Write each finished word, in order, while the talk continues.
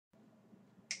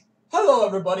Hello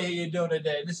everybody, how you doing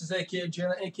today? This is aka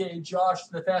Jlink, aka Josh,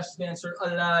 the fastest dancer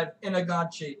alive,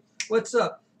 energonchi. What's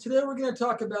up? Today we're going to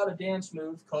talk about a dance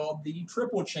move called the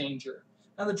triple changer.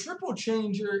 Now the triple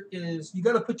changer is, you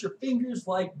got to put your fingers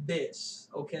like this,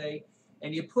 okay?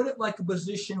 And you put it like a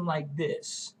position like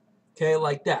this, okay,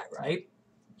 like that, right?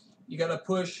 You got to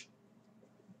put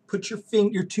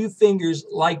your two fingers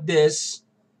like this,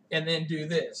 and then do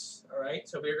this, all right?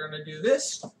 So we're going to do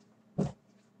this,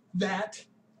 that,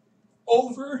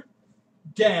 over,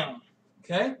 down,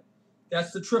 okay?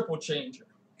 That's the triple changer,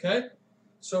 okay?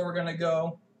 So we're going to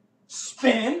go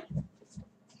spin,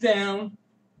 down,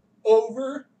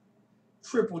 over,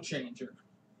 triple changer,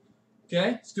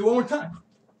 okay? Let's do it one more time.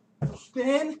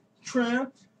 Spin,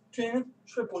 trim,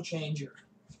 triple changer.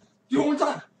 Do it one more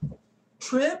time.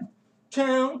 Trip,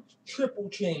 down, triple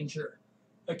changer,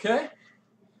 okay?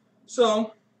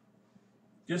 So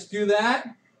just do that,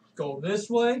 go this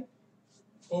way,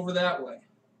 over that way.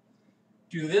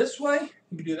 Do this way,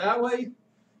 you can do that way,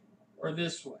 or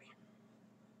this way.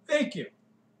 Thank you.